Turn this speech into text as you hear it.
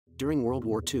During World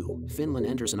War II, Finland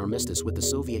enters an armistice with the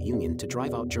Soviet Union to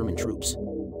drive out German troops.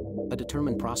 A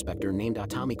determined prospector named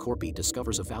Atami Korpi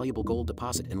discovers a valuable gold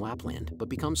deposit in Lapland but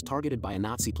becomes targeted by a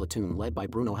Nazi platoon led by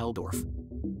Bruno Heldorf.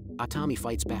 Atami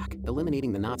fights back,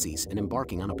 eliminating the Nazis and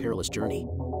embarking on a perilous journey.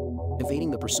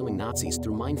 Evading the pursuing Nazis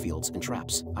through minefields and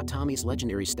traps, Atami's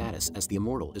legendary status as the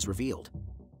Immortal is revealed.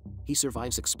 He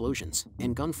survives explosions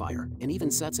and gunfire and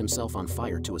even sets himself on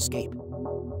fire to escape.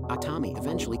 Atami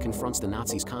eventually confronts the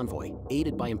Nazis' convoy,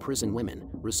 aided by imprisoned women,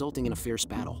 resulting in a fierce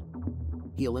battle.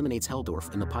 He eliminates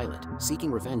Heldorf and the pilot,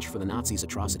 seeking revenge for the Nazis'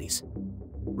 atrocities.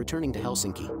 Returning to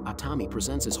Helsinki, Atami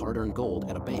presents his hard-earned gold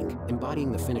at a bank,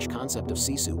 embodying the Finnish concept of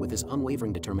Sisu with his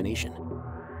unwavering determination.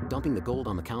 Dumping the gold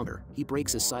on the counter, he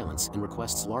breaks his silence and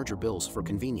requests larger bills for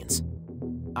convenience.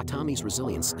 Atami's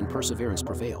resilience and perseverance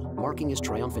prevail, marking his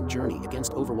triumphant journey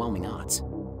against overwhelming odds.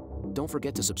 Don't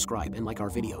forget to subscribe and like our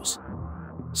videos.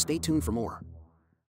 Stay tuned for more.